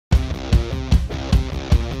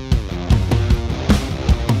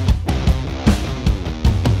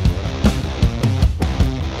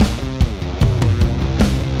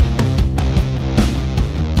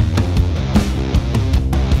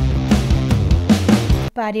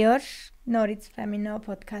Բարի օր, նորից FemInno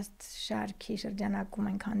podcast շարքի շրջանակում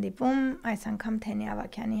ենք հանդիպում, այս անգամ Teny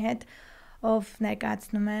Avakiyani հետ, ով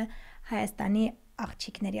ներկայացնում է Հայաստանի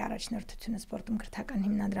աղջիկների առաջնորդությունը սպորտում կրթական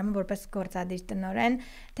հիմնադրամը որպես գործադիր տնօրեն։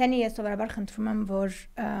 Teny, ես սովորաբար խնդրում եմ, որ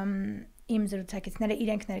իմ զրուցակիցները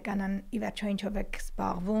իրենք ներկանան ի վերջո ինչով եք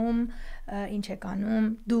զբաղվում, ինչ եք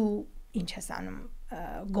անում, դու ինչ ես անում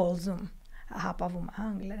goals-ում, հապավում,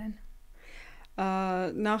 անգլերեն։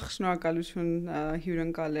 Նախ շնորհակալություն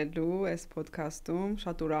հյուրընկալելու այս podcast-ում,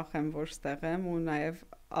 շատ ուրախ եմ, որ ստեղ եմ ու նաև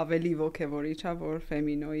ավելի ոգևորիչ է, որ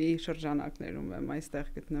FemInno-ի շրջանակներում եմ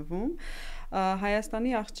այստեղ գտնվում։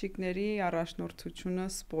 Հայաստանի աղջիկների առաջնորդությունը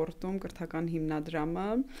սպորտում կրթական հիմնադրամը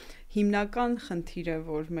հիմնական խնդիրը,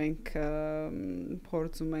 որ մենք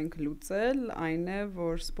փորձում ենք լուծել, այն է,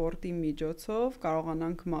 որ սպորտի միջոցով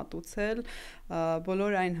կարողանանք մատուցել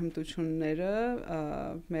բոլոր այն հմտությունները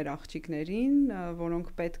մեր աղջիկներին,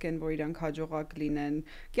 որոնք պետք են, որ իրանք հաջողակ լինեն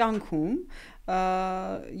կյանքում,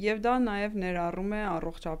 եւ դա նաեւ ներառում է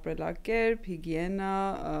առողջ ապրելակերպ, հիգիենա,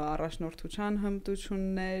 առաջնորդության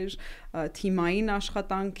հմտություններ, թիմային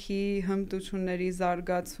աշխատանքի հմտությունների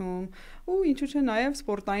զարգացում ու ինչու՞ չէ նաեւ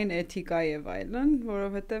սպորտային էթիկա եւ այլն,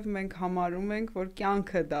 որովհետեւ մենք համարում ենք, որ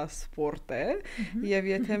կյանքը դա սպորտ է եւ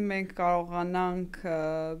եթե մենք կարողանանք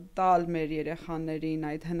տալ մեր երեխաներին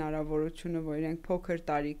այդ հնարավորությունը, որ իրենք փոքր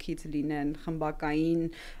տարիքից լինեն խմբակային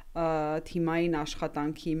թիմային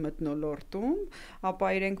աշխատանքի մթնոլորտում, ապա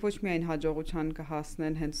իրենք ոչ միայն հաջողության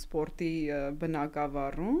կհասնեն հենց սպորտի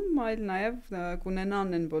բնակավարում, այլ նաև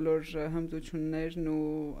կունենան են բոլոր հմտություններն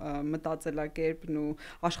ու մտածելակերպն ու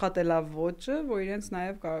աշխատելավոճը, որ իրենց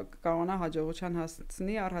նաև կարողանա հաջողության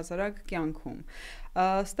հասցնի առհասարակ կյանքում։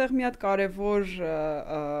 Այստեղ մի հատ կարևոր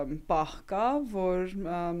պահ կա, որ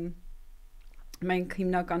մենք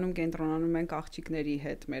հիմնականում կենտրոնանում ենք աղջիկների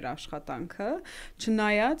հետ մեր աշխատանքը,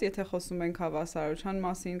 չնայած, եթե խոսում ենք հավասարության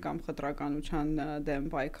մասին կամ խտրականության դեմ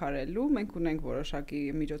պայքարելու, մենք ունենք որոշակի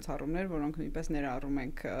միջոցառումներ, որոնք նույնպես ներառում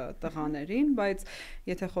ենք տղաներին, բայց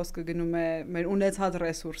եթե խոսքը գնում է մեր ունեցած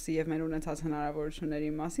ռեսուրսի եւ մեր ունեցած հնարավորությունների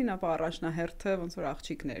մասին, ապա առաջնահերթը ոնց որ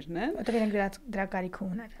աղջիկներն են, որտեղ իրենք դրա կարիքը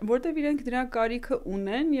ունեն։ Որտեղ իրենք դրա կարիքը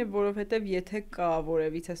ունեն եւ որովհետեւ եթե կա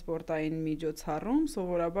որևիցե սպորտային միջոցառում,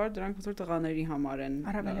 սովորաբար դրանք ոնց որ տղաների համար են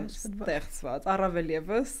ստեղծված, առավել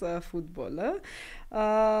եւս ֆուտբոլը,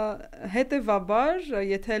 հետեւաբար,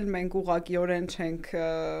 եթե մենք ուղղակիորեն չենք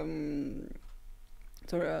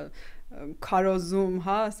քարոզում,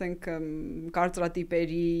 հա, ասենք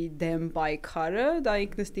կարծրատիպերի դեմ պայքարը, դա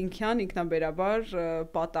ինքնըստինքյան ինքնաբերաբար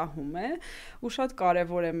պատահում է ու շատ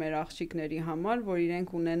կարեւոր է մեր աղջիկների համար, որ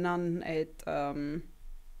իրենք ունենան այդ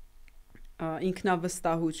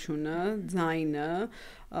ինքնավստահությունը, ձայնը,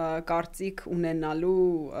 կարծիք ունենալու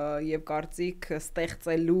եւ կարծիք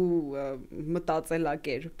ստեղծելու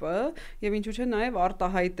մտածելակերպը եւ ինչու՞ չէ նաեւ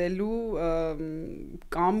արտահայտելու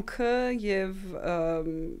կամքը եւ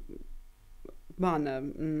բանը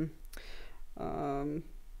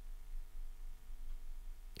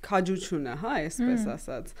քաջությունը, հա, այսպես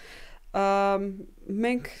ասած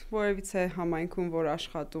մենք որևիցե համայնքում որ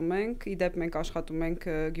աշխատում ենք, իդեպ մենք աշխատում ենք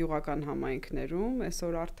գյուղական համայնքներում,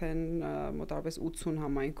 այսօր արդեն մոտավորապես 80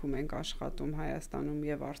 համայնքում ենք աշխատում Հայաստանում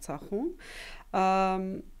եւ Արցախում։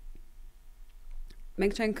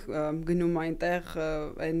 Մենք չենք գնում այնտեղ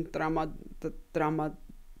այն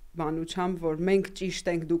բանությամբ, որ մենք ճիշտ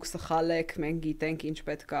ենք, դուք սխալ եք, մենք գիտենք ինչ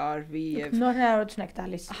պետք է արվի եւ նոր հնարավորություն եք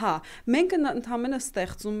տալիս։ Հա, մենք ընդհանրապես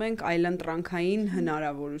ստեղծում ենք այլընտրանքային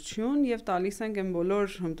հնարավորություն եւ տալիս ենք այն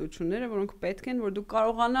բոլոր հմտությունները, որոնք պետք են, որ դու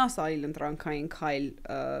կարողանաս այլընտրանքային քայլ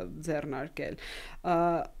ձեռնարկել։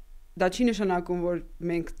 Դա չի նշանակում, որ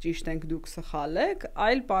մենք ճիշտ ենք, դուք սխալ եք,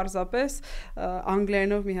 այլ պարզապես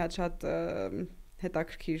անգլերենով մի հատ շատ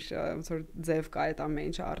հետաքրքիր ոնց որ ձև կա այդ ամեն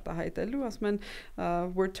ինչը արտահայտելու, ասում են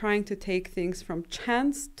we're trying to take things from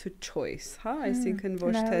chance to choice, հա, այսինքն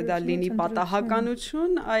ոչ թե դա լինի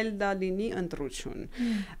պատահականություն, այլ դա լինի ընտրություն։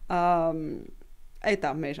 Այդ է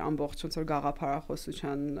մեր ամբողջ ոնց որ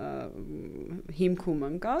գաղափարախոսության հիմքում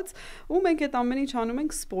ընկած, ու մենք այդ ամեն ինչ անում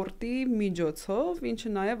ենք սպորտի միջոցով,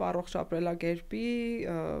 ինչը նաև առողջ ապրելակերպի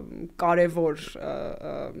կարևոր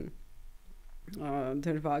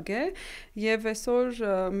դրվագ է եւ այսօր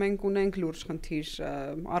մենք ունենք լուրջ խնդիր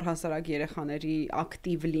առհասարակ երեխաների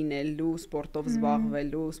ակտիվ լինելու, սպորտով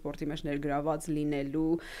զբաղվելու, սպորտի մեջ ներգրաված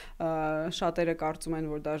լինելու, շատերը կարծում են,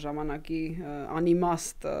 որ դա ժամանակի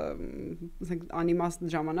անիմաստ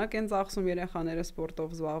ժամանակ են ծախսում երեխաները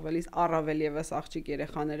սպորտով զբաղվելիս, առավել եւս աղջիկ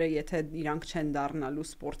երեխաները, եթե իրանք չեն դառնալու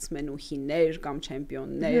սպորտսմենուհիներ կամ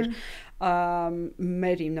չեմպիոններ,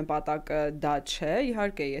 մեր նպատակը դա չէ,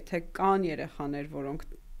 իհարկե, եթե կան երեխաներ, որոնք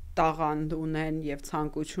տաղանդ ունեն եւ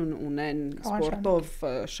ցանկություն ունեն սպորտով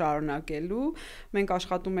շարունակելու։ Մենք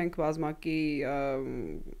աշխատում ենք բազմակի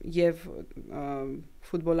եւ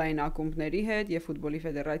ֆուտբոլային ակումբների հետ եւ ֆուտբոլի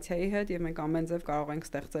ֆեդերացիայի հետ եւ մենք ամեն ձև կարող ենք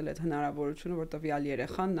ստեղծել այդ հնարավորությունը, որ տվյալ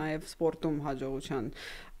երեխան նաեւ սպորտում հաջողության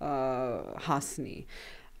հասնի։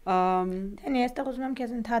 Տենի, այստեղ ուզում եմ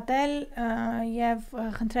քեզ ընդհատել եւ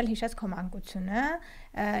խնդրել հիշես քո մանկությունը,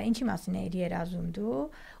 ինչի մասին էիր երազում դու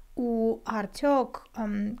ու արդյոք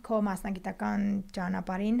քո մասնագիտական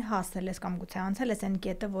ճանապարհին հասել ես կամ գուցե անցել ես այն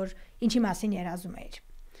կետը, որ ինչի մասին երազում էիր։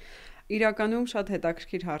 Իրականում շատ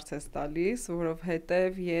հետաքրքիր հարց ես տալիս,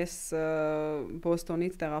 որովհետև ես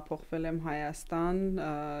Բոստոնից տեղափոխվել եմ Հայաստան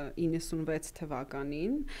 96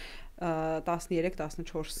 թվականին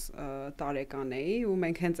 13-14 տարեկան էի ու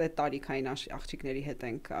մենք հենց այդ տարիքային աղջիկների հետ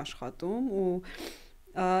ենք աշխատում ու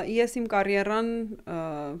ես իմ կարիերան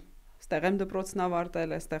ստեղ եմ դպրոցն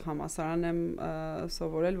ավարտել, այստեղ համալսարան եմ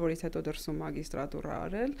սովորել, որից հետո դրսում մագիստրատուրա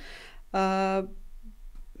արել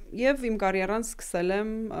եւ իմ կարիերան սկսել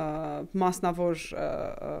եմ մասնավոր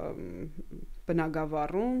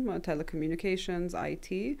բնագավառում telecommunications, IT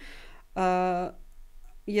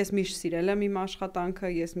Ես միշտ սիրել եմ իմ աշխատանքը,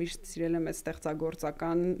 ես միշտ սիրել եմ այդ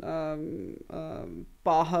ստեղծագործական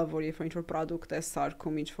պահը, որ երբ ինչ-որ պրոդուկտ ես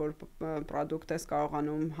սարքում, ինչ-որ պրոդուկտ ես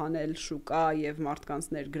կարողանում հանել շուկա եւ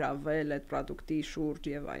մարդկանց ներգրավել այդ պրոդուկտի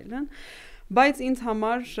շուրջ եւ այլն։ Բայց ինձ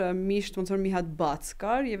համար միշտ ոնց որ մի հատ բաց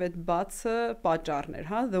կար եւ այդ բացը պատճառն էր,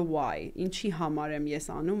 հա, the why, ինչի համար եմ ես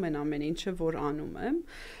անում այն ամեն ինչը, որ անում եմ։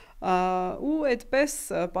 Ու այդպես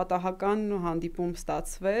պատահական հանդիպում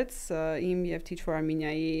ստացվեց իմ եւ Teach for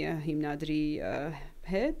Armenia-ի հիմնադրի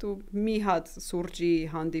հետ ու մի հատ սուրճի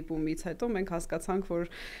հանդիպումից հետո մենք հասկացանք, որ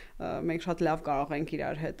մենք շատ լավ կարող ենք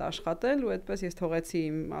իրար հետ աշխատել ու այդպես ես թողեցի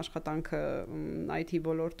իմ աշխատանքը IT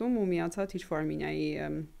ոլորտում ու միացա Teach for Armenia-ի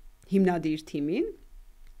հիմնադիր թիմին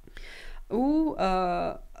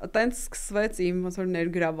ու տենց սկսվեց իմ ոնց որ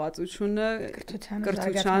ներգրավվածությունը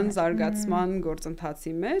կրթության զարգացման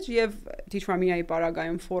գործընթացի մեջ եւ Teach for Armenia-ի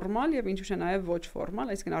պարագայում ֆորմալ եւ ինչու՞ չէ նաեւ ոչ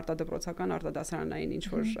ֆորմալ, այսինքն արտադրոցական արտադասարանային ինչ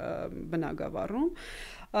որ բնագավառում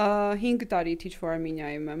 5 տարի Teach for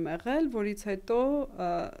Armenia-ում եմ եղել, որից հետո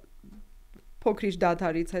փոքրիշ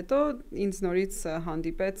դադարից հետո ինձ նորից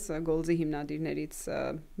հանդիպեց Գոլզի հիմնադիրներից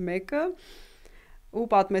մեկը ու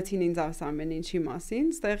պատմեցին ինձ ամեն ինչի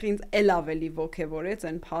մասին, ստեղ ինձ էլ ավելի ոգևորեց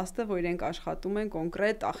այն փաստը, որ իրենք աշխատում են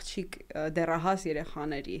կոնկրետ աղջիկ դեռահաս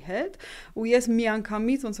երեխաների հետ, ու ես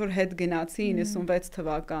միանգամից ոնց որ հետ գնացի 96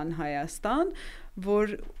 թվական Հայաստան,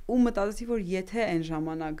 որ ու մտածեցի, որ եթե այն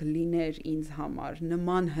ժամանակ լիներ ինձ համար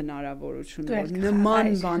նման հնարավորություն, որ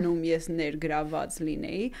նման բանում ես ներգրաված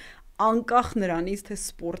լինեի, անկախ նրանից թե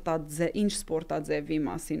ինչ սպորտաձևի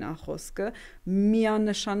մասին է խոսքը,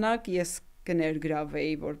 միանշանակ ես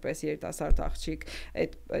կներգրավեի որպես երիտասարդ աղջիկ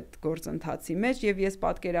այդ գործընթացի մեջ եւ ես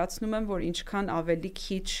պատկերացնում եմ, որ ինչքան ավելի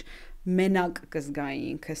քիչ մենակ կզգայի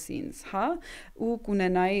ինքս ինձ, հա, ու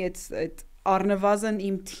կունենայի այդ առնվազն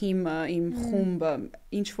իմ թիմը, իմ խումբը,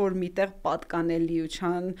 ինչ որ միտեղ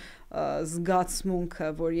պատկանելիության զգացմունքը,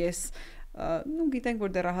 որ ես, գիտենք,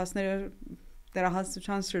 որ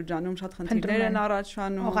դեռահասության շրջանում շատ խնդիրներ են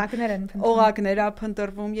առաջանում, օղակներ է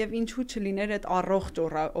փնտրվում եւ ինչու չլիներ այդ առողջ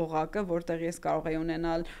օղակը, որտեղ ես կարող եի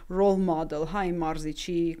ունենալ role model, հա, իմ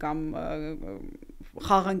մարզիչի կամ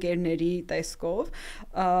խաղընկերների տեսքով,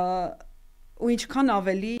 ու ինչքան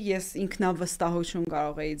ավելի ես ինքնավստահություն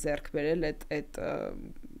կարող էի ձեռք բերել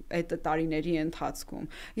այդ տարիների ընթացքում։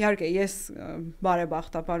 Իհարկե, ես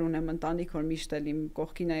բարեբախտաբար ունեմ ընտանիք, որ միշտ էլ իմ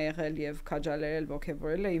կողքին է եղել եւ քաջալերել,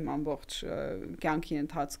 ողջևորել է իմ ամբողջ կյանքի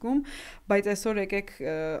ընթացքում, բայց այսօր եկեք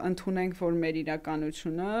ընդունենք, որ մեր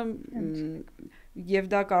իրականությունը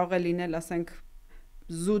եւ դա կարող է լինել, ասենք,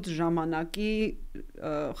 զուտ ժամանակի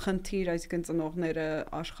խնդիր, այսինքն ծնողները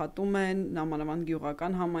աշխատում են, նամանավանդ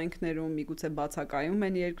գյուղական համայնքներում, միգուցե բացակայում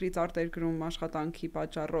են երկրից արտերկրում աշխատանքի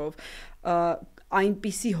պատճառով,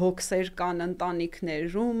 այնպիսի հոգսեր կան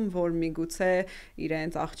ընտանիքներում, որ միգուցե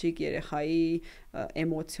իրենց աղջիկ երեխայի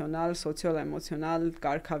էմոցիոնալ, սոցիալ-էմոցիոնալ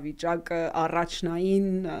կարգավիճակը առաջնային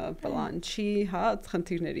պլան չի, հա,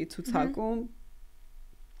 խնդիրների ցուցակում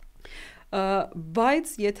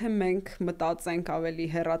բայց եթե մենք մտածենք ավելի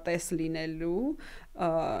հեռատես լինելու,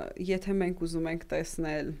 եթե մենք ուզում ենք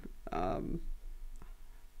տեսնել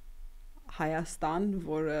Հայաստան,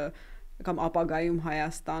 որը կամ ապագայում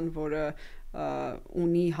Հայաստան, որը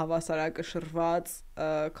ունի հավասարակշռված,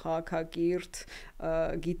 քաղաքակիրթ,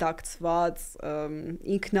 գիտակցված,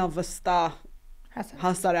 ինքնավստահ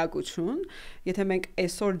հասարակություն, եթե մենք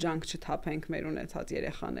այսօր ջանք չթափենք մեր ունեցած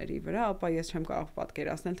երեխաների վրա, ապա ես չեմ կարող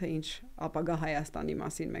պատկերացնել, թե ինչ ապագա Հայաստանի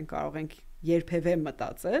մասին մենք կարող ենք երբևէ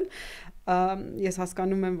մտածել։ Ես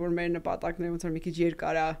հասկանում եմ, որ մեր նպատակները ոնց որ մի քիչ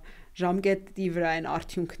երկար է ժամկետի վրա են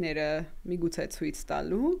արդյունքները միգուցե ցույց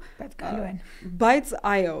տալու, բայց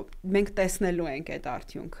այո, մենք տեսնելու ենք այդ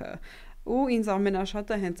արդյունքը։ Ու ինձ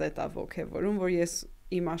ամենաշատը հենց այդ է ոգևորում, որ ես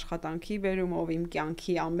իմ աշխատանքի վերումով իմ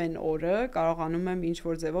կյանքի ամեն օրը կարողանում եմ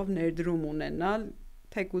ինչ-որ ձևով ներդրում ունենալ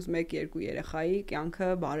թեկուզ 1-2 երեխայի կյանքը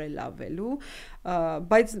բարելավելու,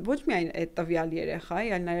 բայց ոչ միայն այդ տվյալ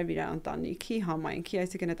երեխայի, այլ նաև իր ընտանիքի, համայնքի,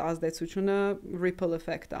 այսինքն այդ ազդեցությունը ripple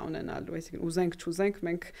effect է ունենալու, այսինքն ուզենք չուզենք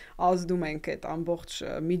մենք ազդում ենք այդ ամբողջ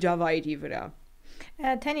միջավայրի վրա։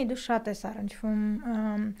 Թենի դու շատ ես առնչվում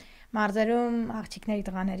մարզերում աղջիկների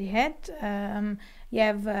տղաների հետ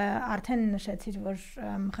եւ արդեն նշեցիր, որ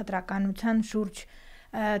խտրականության շուրջ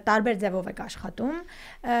տարբեր ձևով եք աշխատում։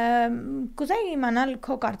 Կուզեի իմանալ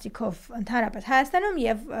քո կարծիքով ընդհանրապես Հայաստանում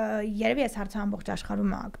եւ երևի այս հարցը ամբողջ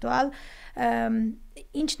աշխարհում է ակտուալ,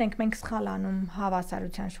 ինչն ենք մենք սխալ անում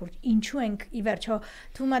հավասարության շուրջ, ինչու ենք ի վերջո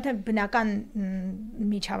թվում է թե բնական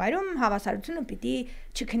միջավայրում հավասարությունը պիտի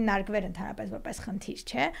չքննարկվեր ընդհանրապես որպես խնդիր,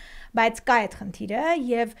 չէ, բայց կա այդ խնդիրը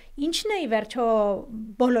եւ ինչն է ի վերջո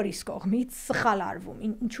բոլորիս կողմից սխալ արվում,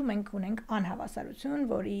 ինչու մենք ունենք անհավասարություն,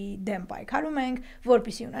 որի դեմ պայքարում ենք,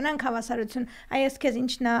 որպեսզի ունենանք հավասարություն, այս քեզ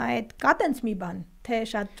ինչն է այդ կա տենց մի բան թե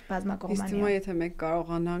շատ բազմակողմանի։ Իսկ հիմա եթե մենք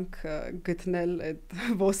կարողանանք գտնել այդ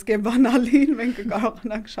ոսկե բանալին, մենք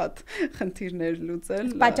կարողանանք շատ խնդիրներ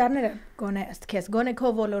լուծել։ Պատճառները գոնե ըստ քեզ, գոնե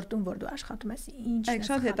քո ոլորտում, որ դու աշխատում ես, ինչն է։ Այդ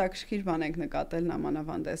շատ հետաքրքիր բան ենք նկատել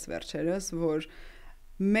նամանավանդես վերջերս, որ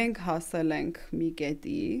մենք հասել ենք մի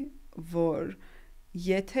կետի, որ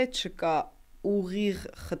եթե չկա ուղիղ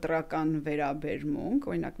խտրական վերաբերմունք,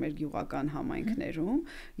 օրինակ մեր գյուղական համայնքներում,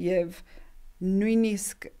 եւ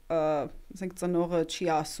նույնիսկ ասենք ծնողը չի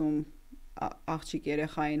ասում աղջիկ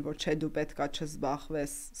երեխային, որ չէ դու պետքա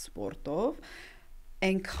չզբաղվես սպորտով,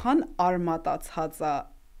 այնքան արմատացած է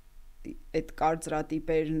այդ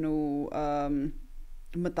կարծրատիպերն ու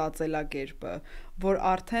մտածելակերպը, որ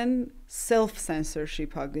արդեն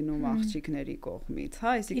self-censorship է գնում աղջիկների կողմից,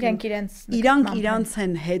 հա, այսինքն իրանք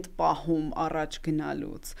են հետ պահում առաջ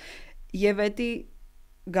գնալուց, եւ էդի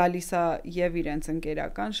գալիս է եւ իրենց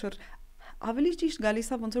ընկերական շուրջ, ավելի ճիշտ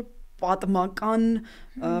գալիս է ոնց որ պատմական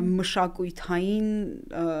մշակույթային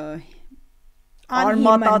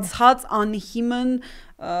արմատացած անհիմն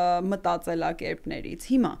մտածելակերպներից։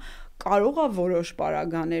 Հիմա կարող է որոշ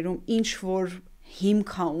պարագաներում ինչ որ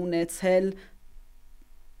հիմք է ունեցել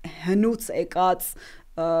հնուց եկած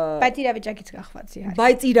բայց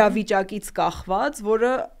իրավիճակից կախված, որը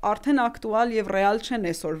արդեն ակտուալ եւ ռեալ չեն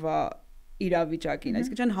այսօրվա իրավիճակին,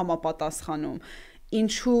 այսինքն չեն համապատասխանում։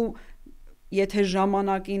 Ինչու եթե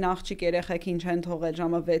ժամանակին աղջիկ երեխեքին չեն թողել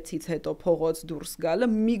ժամը 6-ից հետո փողոց դուրս գալը,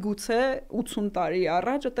 միգուցե 80 տարի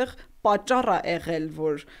առաջ այդտեղ պատճառ է եղել,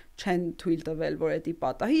 որ չեն թույլ տվել, որ էդի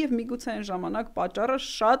պատահի եւ միգուցե այն ժամանակ պատճառը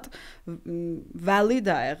շատ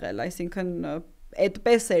valid է եղել, այսինքն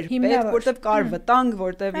այդպես էր պետք, որտեվ կար վտանգ,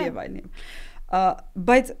 որտեվ եւ այլն։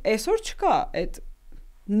 Բայց այսօր չկա այդ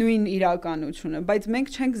նույն իրականությունը, բայց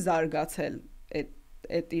մենք չենք զարգացել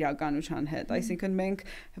այդ իրականության հետ, այսինքն մենք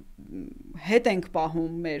հետ ենք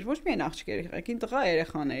պահում մեր ոչ միայն աղջիկ երեխեքին, տղա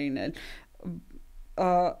երեխաներին էլ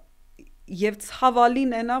եւ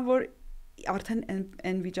ցավալին այնա, որ արդեն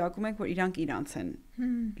այն վիճակում ենք, որ իրանք իրանց են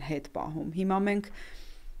հետ պահում։ Հիմա մենք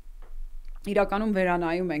իրականում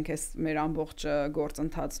վերանայում ենք այս մեր ամբողջ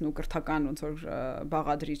գործընթացն ու կրթական ոնց որ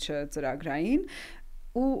բաղադրիչը ծրագրային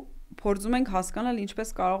ու փորձում ենք հասկանալ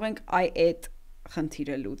ինչպես կարող ենք այդ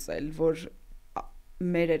խնդիրը լուծել, որ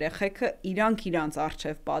մեր երեխեքը իրանք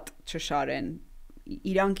արժև պատ չշարեն,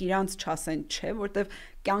 իրանք չասեն չէ, որտեվ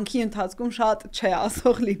կյանքի ընթացքում շատ չէ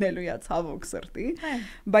ասող լինելու է ցավոք սրտի,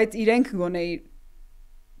 բայց իրենք գոնե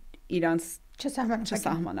իրանք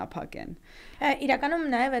չսահմանափակեն։ Իրականում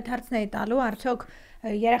նաև այդ հարցն է տալու, արդյոք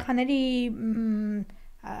երեխաների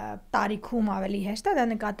տարիքում ավելի հեշտ է դա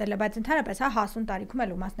նկատելը, բայց ընդհանրապես հա հասուն տարիքում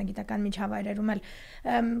էլ ու մասնագիտական միջավայրերում էլ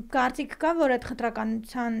կարծիք կա, որ այդ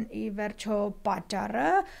խտրականության ի վերջո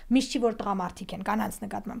պատճառը միշտ չի որ տղամարդիկ են կանանց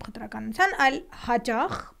նկատմամբ խտրականության, այլ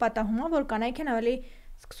հաճախ պատահում է, որ կանայք են ավելի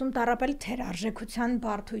սկսում տառապել թերարժեքության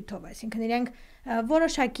բարդույթով, այսինքն իրենք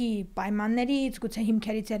որոշակի պայմաններից, գուցե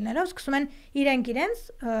հիմքերից ելնելով սկսում են իրենց,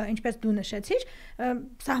 ինչպես դու նշեցիր,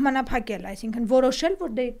 սահմանափակել, այսինքն որոշել,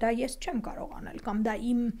 որ դա ես չեմ կարող անել կամ դա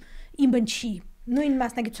իմը չի, նույն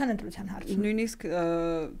մասնագիտության ընտրության հարցում։ Նույնիսկ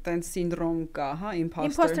տենց սինդրոմ կա, հա,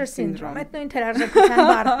 imposter syndrome, այդ նույն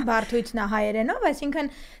թերարժեքության բարդույթն է հայերենով, այսինքն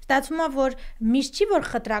ստացվում է, որ միշտ չի որ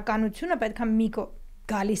խտրականությունը պետք է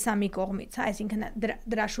գալիս է մի կողմից, հա, այսինքն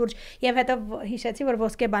դրա շուրջ եւ հետո հիշեցի, որ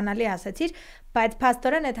ոսկե բանալի ասացիր, բայց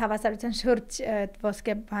փաստորեն այդ հավասարության շուրջ այդ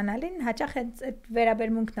ոսկե բանալին հաճախ այդ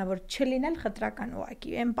վերաբերմունքն է, որ չլինել խտրական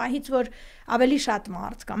ուղակի, այն պահից որ ավելի շատ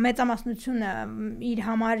մարդ կա, մեծամասնությունը իր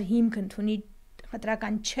համար հիմք ընդունի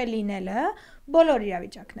խտրական չլինելը բոլոր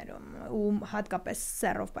իրավիճակներում ու հատկապես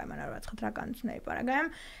սեռով պայմանավորված խտրականությունների պարագայում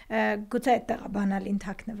գուցե այդտեղ բանալին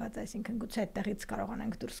թաքնված, այսինքն գուցե այդտեղից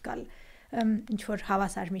կարողանանք դուրս գալ ինչ որ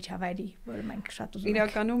հավասար միջավայրի, որ մենք շատ ուզում ենք։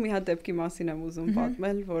 Իրականում մի հատ դեպքի մասին եմ ուզում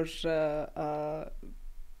պատմել, որ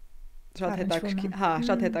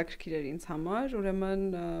շատ հետաքրքիր էր ինձ համար, ուրեմն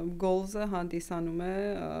Goals-ը հանդիսանում է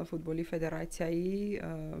ֆուտբոլի ֆեդերացիայի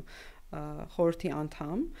խորհրդի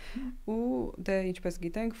անդամ ու դե ինչպես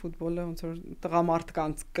գիտենք ֆուտբոլը ոնց որ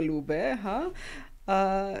տղամարդկանց կլուբ է, հա,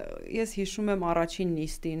 ես հիշում եմ առաջին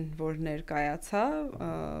նիստին, որ ներկայացա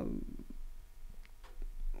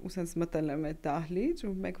ու սենց մտել եմ այդ դահլիճ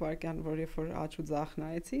ու մեկ վայրկյան, որ երբ որ աչ ու ձախ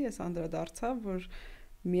նայեցի, ես անդրադարձա, որ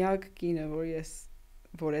միակ կինը,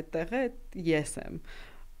 որ այդտեղ է, ես եմ։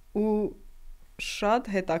 Ու շատ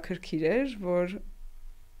հետաքրքիր էր, որ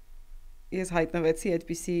ես հայտնվեցի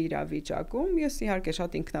այդպիսի իրավիճակում, ես իհարկե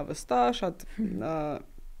շատ ինքնավստահ, շատ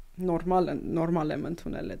նորմալ եմ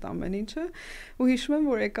ընդունել այդ ամեն ինչը ու հիշում եմ,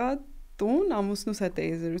 որ եկա տուն, ամուսնուս հետ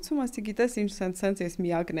էի զրուցում, ասի գիտես ինչ սենց ես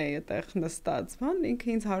միակն էի այդտեղ նստած, բան,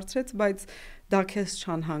 ինքը ինձ հարցրեց, բայց դա քեզ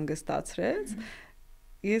չանհանգստացրեց։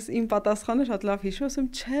 Ես իմ պատասխանը շատ լավ հիշում, ասում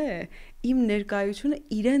չէ, իմ ներկայությունը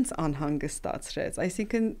իրենց անհանգստացրեց,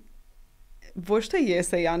 այսինքն ոչ թե ես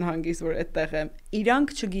էի անհանգիստ, որ այդտեղ եմ,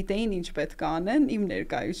 իրանք չգիտեին ինչ պետք է անեն իմ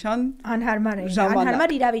ներկայության անհարմար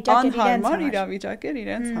իրավիճակ էր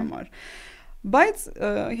իրենց համար։ Բայց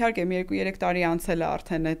իհարկե մի 2-3 տարի անցել է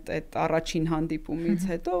արդեն այդ առաջին հանդիպումից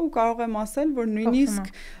հետո ու կարող եմ ասել, որ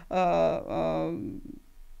նույնիսկ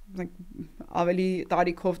ավելի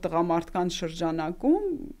տարիքով տղամարդկանց շրջանակում,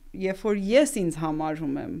 երբ որ ես ինձ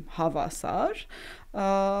համարում եմ հավասար,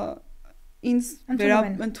 ինձ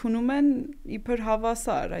ընդունում են իբր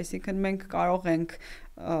հավասար, այսինքն մենք կարող ենք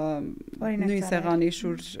նույն սեղանի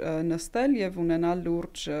շուրջ նստել եւ ունենալ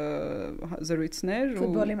լուրջ զրույցներ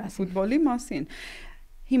ֆուտբոլի մասին։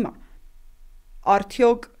 Հիմա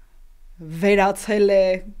արդյոք վերացել է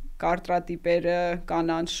կարտրատիպերը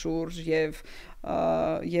կանանց շուրջ եւ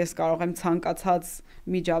ես կարող եմ ցանկացած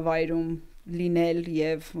միջավայրում լինել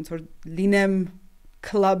եւ ոնց որ լինեմ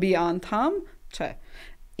կլաբի անդամ, չէ։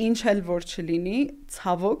 Ինչ էլ որ չլինի,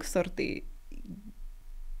 ցավոք սրտի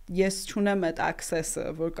ես չունեմ այդ access-ը,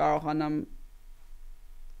 որ կարողանամ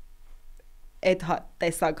այդ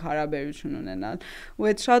տեսակ հարաբերություն ունենալ։ Ու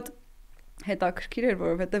այդ շատ հետաքրքիր էր,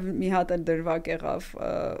 որովհետև մի հատ էլ դրվագ եղավ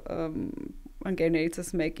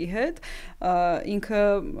ընկերներիցս մեկի հետ, ինքը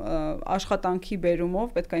աշխատանքի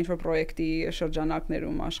բերումով պետք է ինչ-որ պրոյեկտի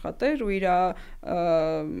շրջանակներում աշխատեր ու իր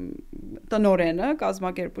տնօրենը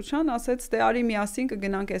կազմակերպության ասեց, դե արի միասին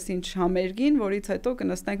կգնանք այս ինչ համերգին, որից հետո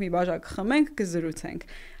կնստենք մի բաժակ խմենք, կզրուցենք։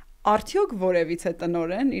 Արդյոք որևիցե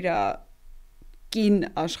տնօրեն իր կին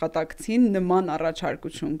աշխատակցին նման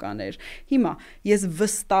առաջարկություն կաներ։ Հիմա ես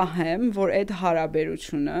վստահ եմ, որ այդ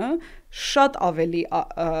հարաբերությունը շատ ավելի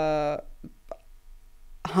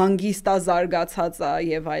հանգիստազարգացած է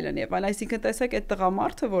եւ այլն, այսինքն տեսեք այդ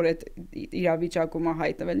տղամարդը, որ այդ իրավիճակում է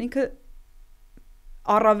հայտնվել, ինքը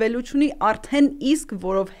առավելությունի արդեն իսկ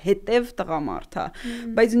որովհետև տղամարդ է,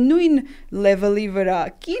 բայց նույն level-ի վրա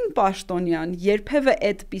կին պաշտոնյան երբևէ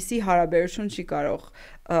այդպիսի հարաբերություն չի կարող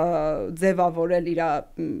ձևավորել իր,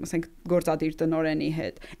 ասենք, գործադիր տնօրենի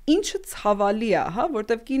հետ։ Ինչը ցավալի է, հա,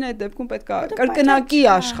 որտեվ կինը այդ դեպքում պետք է կրկնակի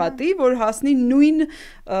աշխատի, որ հասնի նույն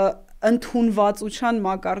ընդունվածության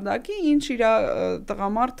մակարդակի, ինչ իր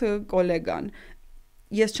տղամարդը գոլեգան։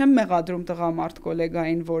 Ես չեմ մեղադրում տղամարդ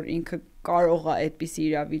գոլեգային, որ ինքը կարող է այդպիսի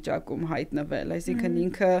իրավիճակում հայտնվել, այսինքն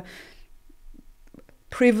ինքը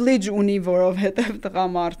privilege ունի, որովհետև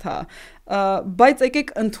տղամարդ է, բայց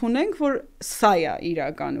եկեք ընդունենք, որ սա է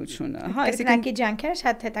իրականությունը, հա, այսինքն ջանքերը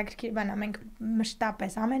շատ հետաքրքիր բան է, մենք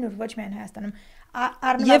մշտապես ամեն օր ոչ միայն Հայաստանում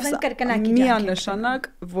առնվազն կրկնակի միանշանակ,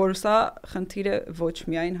 որ սա խնդիրը ոչ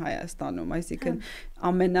միայն Հայաստանում, այսինքն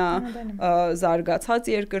ամենազարգացած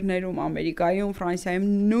երկրներում, Ամերիկայում, Ֆրանսիայում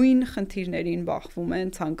նույն խնդիրներին բախվում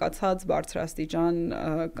են ցանկացած բարձրաստիճան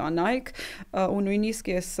կանայք ու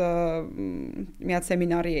նույնիսկ ես մի հատ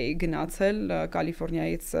սեմինարի էի գնացել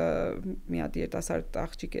Կալիֆոռնիայից մի հատ երիտասարդ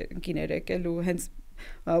աղջիկ կիներ եկել ու հենց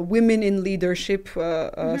Women in Leadership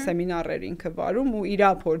սեմինարեր ինքը վարում ու իր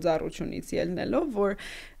փորձառությունից ելնելով, որ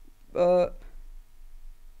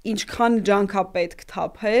ինչքան ջանքա պետք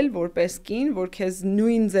թափել որպես կին, որ քեզ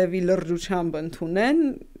նույն ձևի լրջությամբ ընդունեն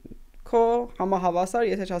քո համահավասար,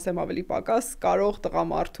 եթե չասեմ ավելի պակաս, կարող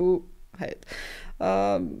տղամարդու հետ։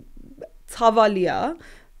 Ցավալի է,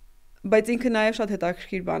 բայց ինքը նաև շատ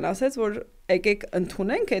հետաքրքիր բան ասեց, որ եկեք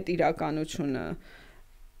ընդունենք այդ իրականությունը,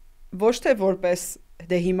 ոչ թե որպես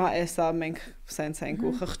դե հիմա էսա մենք սենց ենք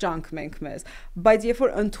ու խղճանք մենք մեզ, բայց երբ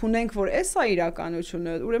որ ընդունենք, որ էսա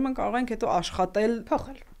իրականությունը, ուրեմն կարող ենք հետո աշխատել,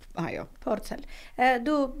 փոխել, այո, փորձել։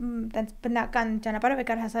 Դու տենց բնական ճանապարհով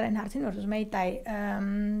եկար հասար այն հարցին, որ ուզում էի տայ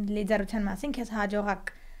լիդերության մասին, քեզ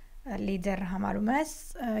հաջողակ լիդեր համարում ես,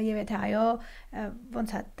 եւ եթե այո,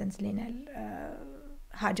 ոնց է տենց լինել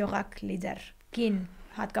հաջողակ լիդեր, կին,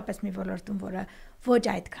 հատկապես մի ոլորտում, որը ոչ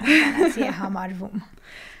այդքան կանացի է համարվում։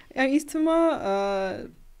 Ինձ թվում է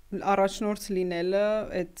առաջնորդ լինելը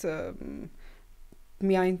այդ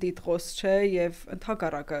միայն տիտղոս չէ եւ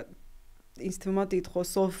ընդհակառակը ինձ թվում է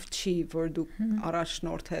տիտղոսով չի, որ դու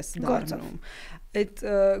առաջնորդ ես դառնում։ Այդ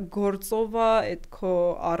գործով է, այդ քո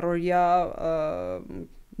առօրյա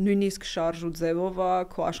նույնիսկ շարժ ու ձևով է,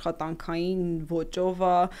 քո աշխատանքային ոճով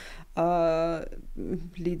է,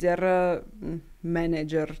 լիդերը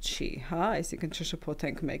մենեջեր չի, հա, այսինքն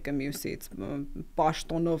չշփոթենք մեկը մյուսից,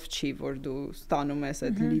 պաշտոնով չի, որ դու ստանում ես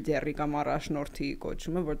այդ լիդերի կամ առաջնորդի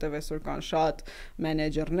կոչումը, որտեղ այսօր կան շատ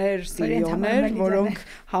մենեջերներ, CEO-ներ, որոնք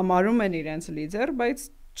համարում են իրենց լիդեր, բայց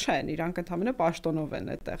չեն, իրանք ընդհանրապես պաշտոնով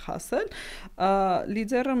են այդտեղ հասել։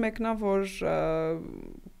 Լիդերը մեկն է, որ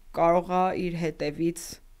կարող է իր հետևից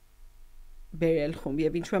բերել խումբ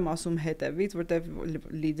եւ ինչու եմ ասում հետևից, որտեվ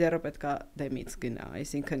լիդերը պետք է դեմից գնա,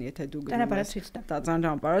 այսինքն եթե դու գնում ես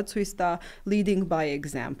ճանապարհը ցույց տա, leading by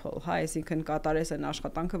example, հա, այսինքն կատարես այն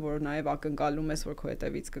աշխատանքը, որը նաեւ ակնկալում ես, որ քո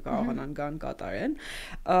հետևից կկարողանան գան կատարեն,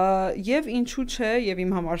 եւ ինչու՞ չէ, եւ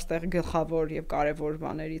իմ համար ստեղ գլխավոր եւ կարեւոր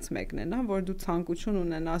բաներից մեկն է նա, որ դու ցանկություն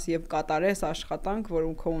ունենաս եւ կատարես աշխատանք,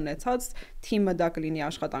 որ քո ունեցած թիմը դա կլինի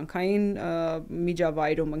աշխատանքային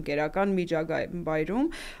միջավայրում, ընկերական միջավայրում,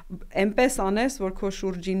 այնպես անես, որ քո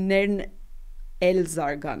շուրջիններն էլ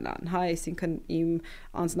զարգանան, հա, այսինքն իմ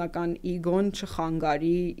անձնական իգոն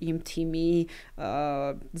չխանգարի իմ թիմի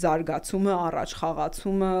զարգացումը, առաջ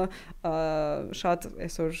խաղացումը, շատ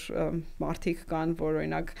այսօր մարդիկ կան, որ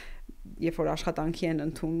օրինակ երբ որ աշխատանքի են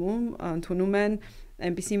ընդունում են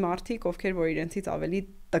այնպիսի մարդիկ, ովքեր որ իրենցից ավելի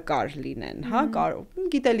տկար լինեն, հա,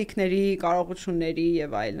 գիտելիքների, կարողությունների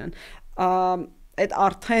եւ այլն։ Այդ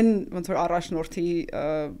արդեն ոնց որ առաջնորդի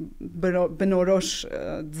բնորոշ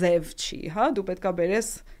ձև չի, հա, դու պետքա բերես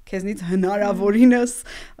քեզնից հնարավորինս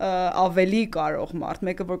ավելի կարող մարդ,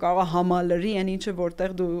 մեկը որ կարող է համալրի այն ինչը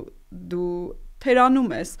որտեղ դու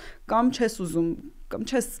թերանում ես կամ չես ուզում կամ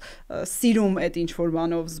չես սիրում այդ ինչ որ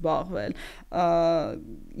բանով զբաղվել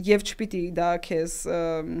եւ չպիտի դա քեզ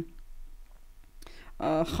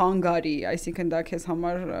խանգարի, այսինքն դա քեզ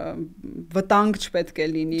համար վտանգ չպետք է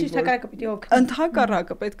լինի,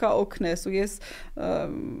 ընդհակառակը պետք է օգնես ու ես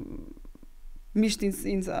միշտ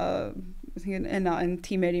ինձ այն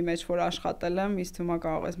թիմերի մեջ որ աշխատել եմ, ինձ թվում է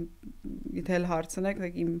կարող ես եթե հարցնեք,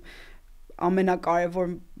 իմ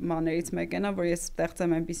ամենակարևոր բաներից մեկն է, որ ես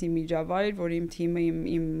ստեղծեմ այնպիսի միջավայր, որ իմ թիմը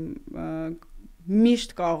իմ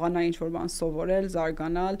միշտ կարողանա ինչ-որ բան սովորել,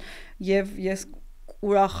 զարգանալ եւ ես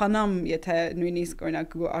ուրախանամ, եթե նույնիսկ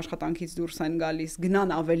օրինակ աշխատանքից դուրս են գալիս,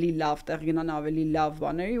 գնան ավելի լավ տեղ, գնան ավելի լավ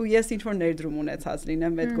բաների ու ես ինչ-որ ներդրում ունեցած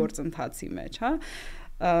լինեմ այդ գործընթացի մեջ, հա։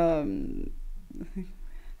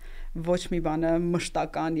 Ոչ մի բանը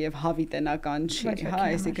մշտական եւ հավիտենական չի, հա,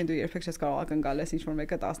 այսինքն դու երբեք չես կարող ակնկալես ինչ-որ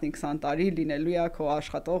մեկը 15-20 տարի լինելու է քո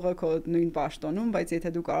աշխատողը, քո նույն պաշտոնում, բայց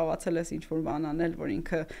եթե դու կարողացել ես ինչ-որ բան անել, որ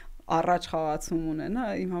ինքը առաջ խաղացում ունենա,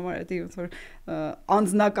 իմ համար դա ոնց որ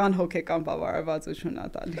անձնական հոգեկան բավարարվածություն է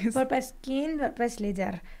տալիս։ Որպես կին, որպես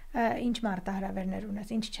լիդեր, ինչ մարտահրավերներ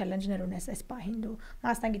ունես, ինչ չելենջներ ունես այս պահին դու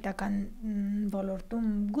մասնագիտական ոլորտում,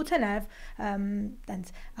 գուցե նաև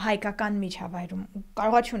տենց հայկական միջավայրում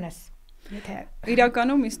կարողա չունես, եթե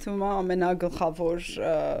իրականում ինձ թվում է ամենագլխավոր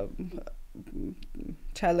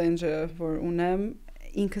challenge-ը, որ ունեմ,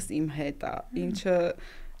 ինքս իմ հետ է, ինչը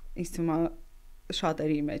ինձ թվում է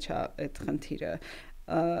շատերի մեջ է այդ խնդիրը։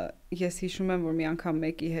 Ես հիշում եմ, որ մի անգամ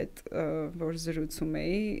մեկի հետ որ զրուցում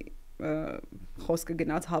էի, խոսքը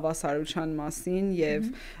գնաց հավասարության մասին եւ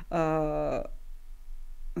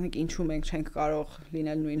ինչու մենք չենք կարող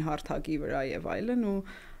լինել նույն հարթակի վրա եւ այլն ու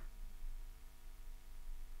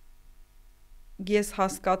ես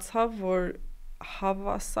հասկացա, որ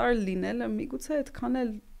հավասար լինելը միգուցե այդքան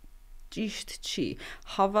էլ ճիշտ չի։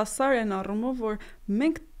 Հավասար են առումով, որ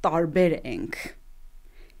մենք տարբեր ենք։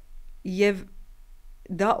 Եվ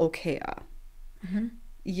դա օքեյ է։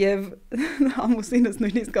 Եվ ամուսինս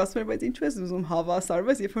նույնիսկ ասում էր, բայց ինչու ես ուզում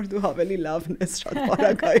հավասարվես, երբ որ դու ավելի լավն ես շատ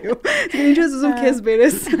բարակայում։ Ինչու ես ուզում քեզ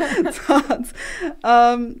բերես ցած։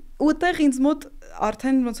 Ուտեղ ինձ մոտ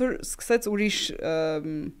արդեն ոնց որ սկսեց ուրիշ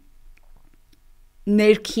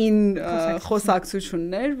ներքին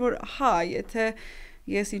խոսակցություններ, որ հա, եթե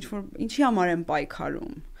ես ինչի համար եմ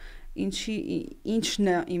պայքարում,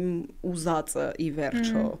 ինչն է իմ ուզածը ի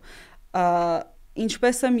վերջո,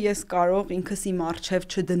 ինչպես եմ ես կարող ինքս իմ առջև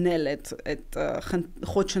չդնել այդ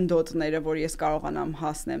խոչընդոտները, որ ես կարողանամ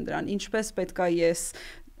հասնեմ դրան, ինչպես պետքա ես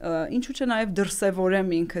ինչու՞ չէ նաև դրսևորեմ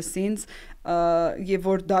ինքս ինձ եւ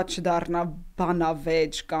որ դա չդառնա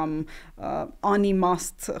բանավեճ կամ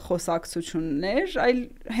անիմաստ խոսակցություններ, այլ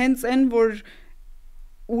հենց այն որ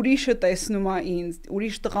ուրիշը տեսնում է ինձ,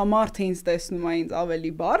 ուրիշ տղամարդը ինձ տեսնում է ինձ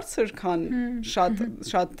ավելի բարձր, քան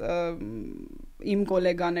շատ իմ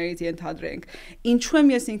գոլեգաներից ենթադրենք, ինչու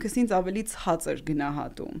եմ ես ինքս ինձ ավելի ցածր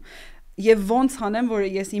գնահատում եւ ոնց անեմ, որ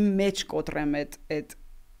ես իմ մեջ կոտրեմ այդ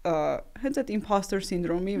հենց այդ imposter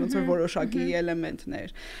syndrome-ի ոնց որ որոշակի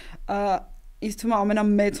էլեմենտներ ինձ թվում է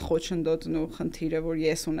ամենամեծ խոչընդոտն ու խնդիրը, որ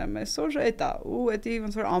ես ունեմ այսօր, դա ու դա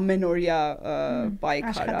ոնց որ ամենօրյա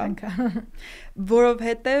պայքարը,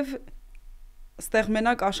 որովհետեւ ստեղ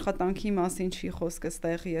մենակ աշխատանքի մասին չի խոսքը,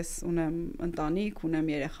 ստեղ ես ունեմ ընտանիք,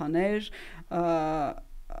 ունեմ երեխաներ,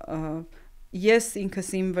 ես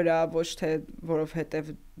ինքս իմ վրա ոչ թե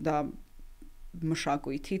որովհետև դա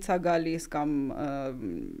մշակույթից է գալիս կամ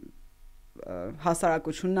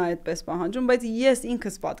հասարակությունն է այդպես պահանջում, բայց ես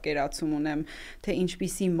ինքս պատկերացում ունեմ, թե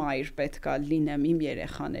ինչպիսի մայր պետքա լինեմ իմ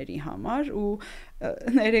երեխաների համար ու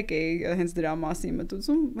ներեք էի հենց դրա մասին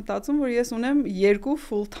մտածում, որ ես ունեմ 2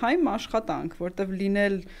 full-time աշխատանք, որտեվ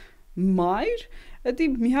լինել մայր,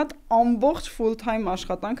 դա մի հատ ամբողջ full-time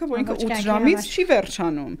աշխատանքը, որ ինքը 8 ժամից չի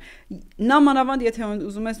վերջանում։ Նամանավանդ եթե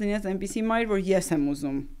ուզում ես լինես այնպիսի մայր, որ ես եմ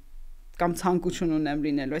ուզում կամ ցանկություն ունեմ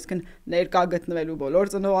լինելու, այսինքն ներկա գտնվելու բոլոր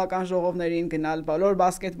ծնողական ժողովներին, գնալ բոլոր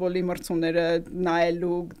բասկետբոլի մրցումները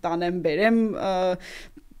նայելու, տանեմ բերեմ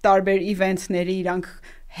տարբեր իվենթների, իրանք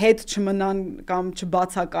հետ չմնան կամ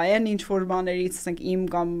չբացակայեն ինչ որ բաներից, ասենք իմ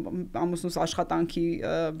կամ ամուսնուս աշխատանքի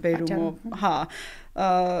բերումով, հա,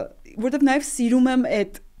 որտեղ նաև սիրում եմ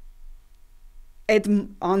այդ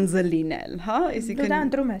անձը լինել, հա, այսինքն դու դա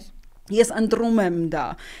ընտրում ես։ Ես ընտրում եմ դա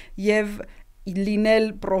եւ լինել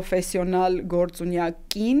պրոֆեսիոնալ գործունյա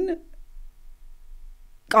կին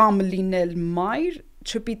կամ լինել մայր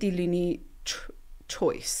չպիտի լինի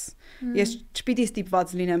choice։ Ես չպիտի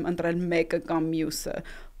ստիպված լինեմ ընտրել մեկը կամ մյուսը,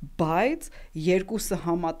 բայց երկուսը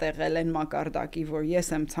համատեղել են մակարդակի, որ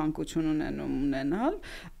ես եմ ցանկություն ունենալ,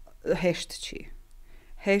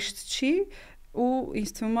 հեշտ չի ու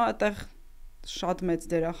ինձ թվում է այդտեղ շատ մեծ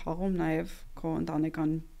դեր է խաղում նաև քո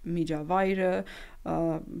ընտանեկան միջավայրը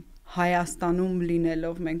Հայաստանում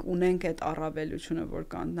լինելով մենք ունենք այդ առավելությունը, որ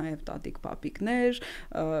կան նաև տատիկ-պապիկներ,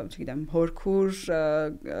 չգիտեմ, հորքուր,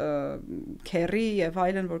 քերի եւ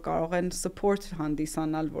այլն, որ կարող են support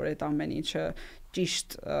հանդիսանալ, որ այդ ամեն ինչը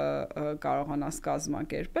ճիշտ կարողանաս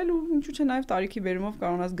կազմակերպել ու ինչու՞ չէ նաև տարիքի բերումով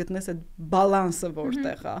կարողանաս գտնես այդ բալանսը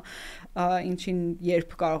որտեղ է, ինչին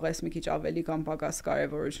երբ կարող ես մի քիչ ավելի կամ պակաս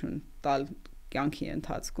կարևորություն տալ կյանքի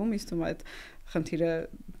ընթացքում, իսկ թվում է այդ խնդիրը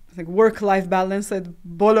work-life balance այդ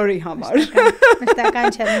բոլորի համար։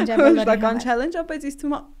 Մշտական challenge-ը բոլորի համար։ Մշտական challenge-ը, բայց ինձ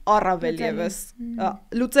թվում է առավել եւս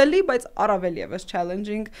լուծելի, բայց առավել եւս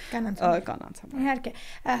challenging կանանց համար։ Իհարկե,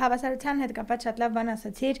 հավասարության հետ կապված շատ լավ բան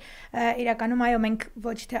ասացիր, իրականում այո, մենք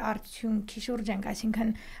ոչ թե արդյունքի շուրջ ենք,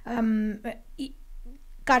 այսինքն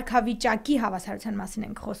կարգավիճակի հավասարության մասին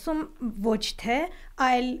ենք խոսում, ոչ թե,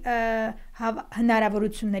 այլ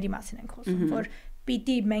հնարավորությունների մասին ենք խոսում, որ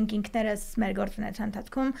պիտի մենք ինքներս մեր գործունեության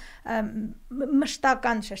ընթացքում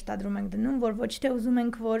մշտական շեշտադրում ենք դնում, որ ոչ թե ուզում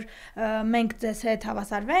ենք, որ մենք ձեզ հետ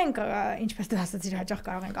հավասարվենք, ինչպես դու ասացիր, հաճախ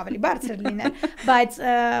կարող ենք ավելի բարձր լինել, բայց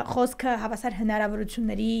խոսքը հավասար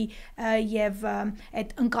հնարավորությունների եւ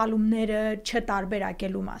այդ ընկալումները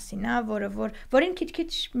չտարբերակելու մասին, հա, որին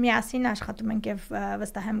քիչ-քիչ միասին աշխատում ենք եւ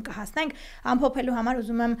վստահ եմ կհասնենք, ամփոփելու համար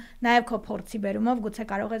ուզում եմ նաեւ քո փորձի բերումով գուցե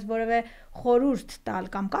կարող ես որևէ խորհուրդ տալ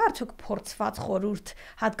կամ կա արդյոք փորձված խորհուրդ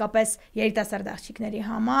հատկապես երիտասարդ աղջիկների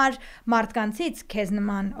համար, մարդկանցից քեզ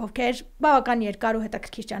նման, ովքեր բավական երկար ու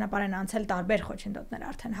հետաքրքիր ճանապարհ են անցել տարբեր խոչընդոտներ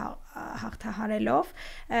արդեն հաղթահարելով,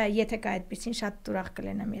 եթե կա այդպեսին շատ ուրախ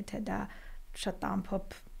կլինեմ, եթե դա շատ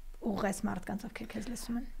ամփոփ ուղղես մարդկանց, ովքեր քեզ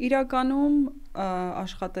լսում են։ Իրականում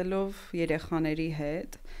աշխատելով երեխաների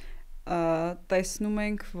հետ տեսնում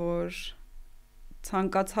ենք, որ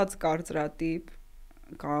ցանկացած կարծրատիպ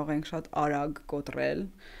կարող ենք շատ արագ կոտրել,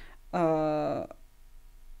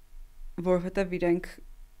 որովհետև իրենք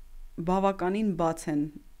բավականին բաց են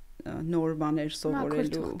նոր բաներ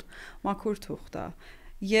սովորելու, մաքուր թուղթ է։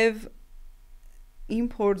 Եվ իմ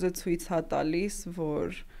փորձը ցույց է տալիս,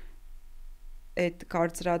 որ այդ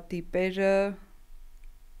կարծրատիպերը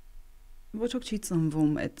ոչ ոք չի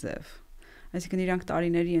ծնվում այդ ձև։ Այսինքն իրանք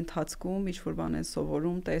տարիների ընթացքում ինչ-որ բան են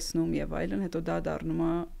սովորում, տեսնում եւ այլն, հետո դա դառնում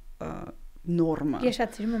է նորմա։ Ես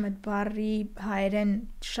շատ սիրում եմ այդ բառի հայերեն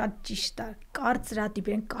շատ ճիշտ է։ Կարծրատիպ,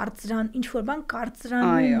 կարծրան, ինչ-որ բան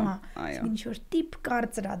կարծրանում է։ Ինչ-որ տիպ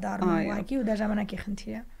կարծր է դառնում, ուղղակի ու դա ժամանակի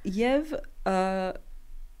խնդիր է։ Եվ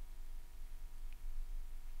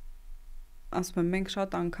ասում եմ, մենք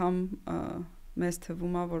շատ անգամ մեզ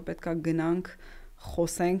թվում է, որ պետքա գնանք,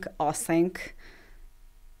 խոսենք, ասենք,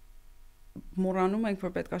 մոռանում ենք,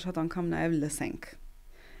 որ պետքա շատ անգամ նաև լսենք։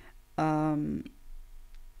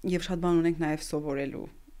 Եվ շատ բան ունենք նաև սովորելու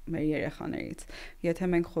մեր երեխաներից։ Եթե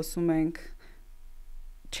մենք խոսում ենք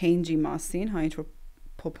change-ի մասին, հա ինչ-որ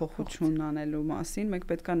փոփոխություն անելու մասին, մենք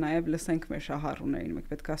պետքա նաև լսենք մեր շահառուներին, մենք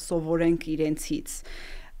պետքա սովորենք իրենցից։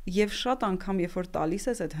 Եվ շատ անգամ, երբ որ տալիս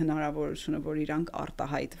ես այդ հնարավորությունը, որ իրանք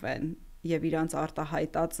արտահայտվեն, եւ իրանց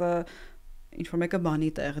արտահայտածը ինչ-որ մեկը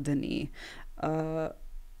բանի տեղ դնի,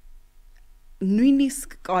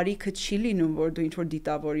 նույնիսկ կարիքը չի լինում, որ դու ինչ-որ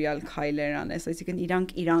դիտավորյալ քայլեր անես, այսինքն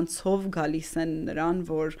իրանք իրանցով գալիս են նրան,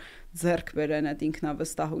 որ ձեռք բերեն այդ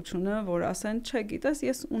ինքնավստահությունը, որ ասեն, չէ, գիտես,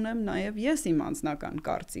 ես ունեմ նաև ես իմ անձնական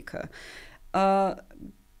կարծիքը։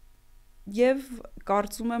 Եվ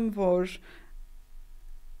կարծում եմ, որ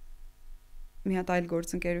մի հատ այլ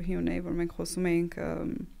գործընկերուհի ունեի, որ մենք խոսում էինք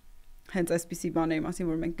հենց այսպիսի բաների մասին,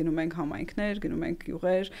 որ մենք գնում ենք համայնքներ, գնում ենք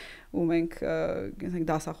յուղեր, ու մենք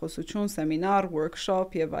դասախոսություն, սեմինար,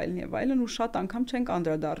 workshop եւ այլն, ու շատ անգամ չենք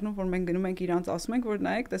անդրադառնում, որ մենք գնում ենք իրանց ասում ենք, որ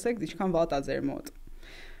նայեք, տեսեք, ինչքան վատ է ձեր մոտ։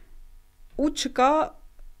 Ու չկա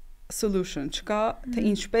solution, չկա թե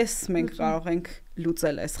ինչպես մենք կարող ենք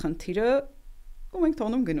լուծել այս խնդիրը, ու մենք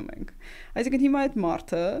թողնում գնում ենք։ Այսինքն հիմա այդ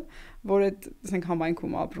մարդը, որ այդ, ասենք,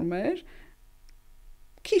 համայնքում ապրում էր,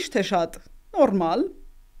 քիչ թե շատ նորմալ,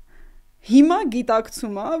 հիմա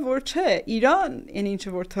գիտակցում է, որ չէ, իրան այն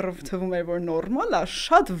ինչը որ թվում էր, որ նորմալ է,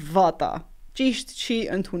 շատ վատ է, ճիշտ չի,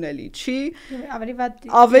 ընդունելի չի, ավելի վատ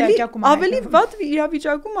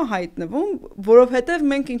իրավիճակում է հայտնվում, որովհետև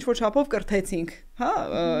մենք ինչ-որ չափով կրթեցինք, հա,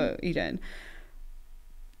 իրեն։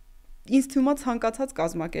 Ինձ թվում է ցանկացած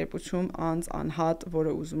կազմակերպություն, անհատ,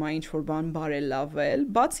 որը ուզում է ինչ-որ բան բարելավել,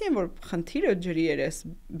 բացի այն, որ խնդիրը ջրի երես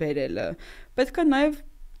բերելը, պետք է նաև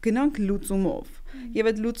գնանք լուծումով։ Եվ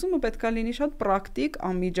այդ լուծումը պետք է լինի շատ պրակտիկ,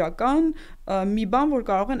 անմիջական, մի բան, որ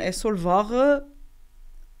կարող են այսօր վաղը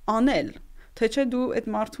անել։ Թե չէ դու այդ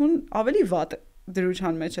մարդուն ավելի վատ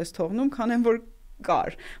դրության մեջ ես թողնում, քան այն որ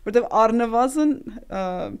կար, որտեղ առնվազն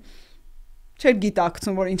չէր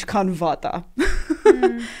գիտակցում, որ ինչքան վատ է։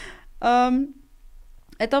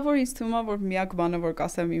 Էտա որ ինձ թվում է, որ միակ բանը, որ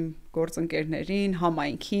կասեմ իմ գործընկերներին,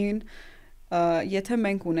 համայնքին, եթե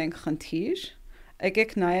մենք ունենք խնդիր,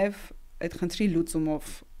 եկեք նաև այդ խնդրի լուծումով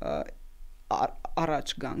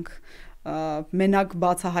առաջ գանք, մենակ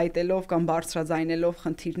բացահայտելով կամ բարձրաձայնելով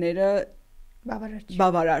խնդիրները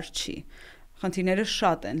բավարար չի, խնդիրները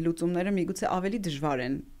շատ են, լուծումները միգուցե ավելի դժվար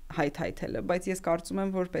են հայթայթելը, բայց ես կարծում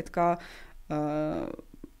եմ, որ պետքա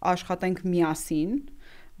աշխատենք միասին,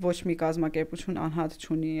 ոչ մի կազմակերպություն անհատ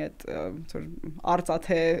չունի այդ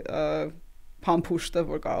արծաթե փամփուշտը,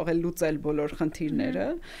 որ կարող է լուծել բոլոր խնդիրները,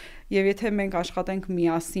 եւ եթե մենք աշխատենք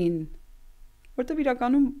միասին, որտեղ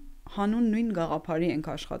իրականում հանուն նույն գաղափարի ենք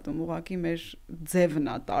աշխատում, ուղղակի մեր ձևն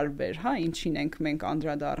է տարբեր, հա, ինչին ենք մենք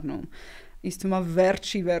անդրադառնում։ Ինձ թվում է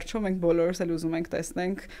վերջով մենք բոլորս էլ ուզում ենք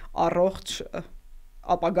տեսնենք առողջ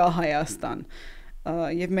ապագա Հայաստան։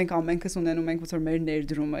 Եվ մենք ամենքս ունենում ենք ոնց որ մեր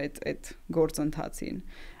ներդրումը այդ գործընթացին։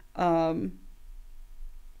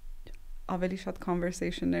 Ավելի շատ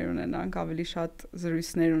conversation-ներ ունենանք, ավելի շատ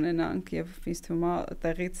զրույցներ ունենանք եւ ինձ թվում է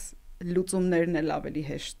տեղից լուծումներն էլ ավելի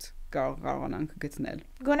հեշտ կարողանանք գտնել։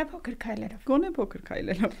 Գոնե փոքր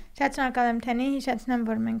քայլերով։ Շատ շնորհակալ եմ Թենի, հիշեցնեմ,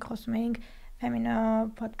 որ մենք խոսում էինք FemInno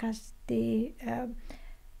podcast-ի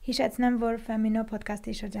Հիշեցնեմ, որ FemInno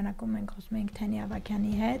podcast-ի շրջանակում մենք խոսում ենք Teny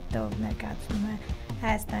Avakian-ի հետ, ով ներկայացնում է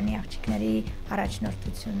Հայաստանի աղջիկների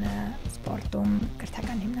առաջնորդությունը սպորտում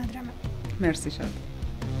կրթական հիմնադրամը։ Մերսի շատ։